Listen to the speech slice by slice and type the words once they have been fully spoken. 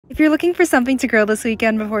If you're looking for something to grill this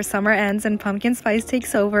weekend before summer ends and pumpkin spice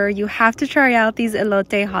takes over, you have to try out these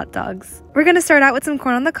elote hot dogs. We're going to start out with some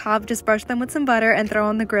corn on the cob, just brush them with some butter and throw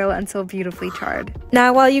on the grill until beautifully charred.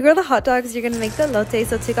 Now while you grill the hot dogs, you're going to make the elote,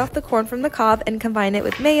 so take off the corn from the cob and combine it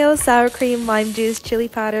with mayo, sour cream, lime juice, chili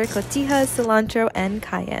powder, cotijas, cilantro, and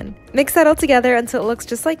cayenne. Mix that all together until it looks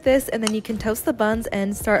just like this, and then you can toast the buns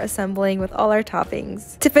and start assembling with all our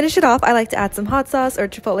toppings. To finish it off, I like to add some hot sauce or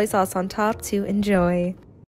chipotle sauce on top to enjoy.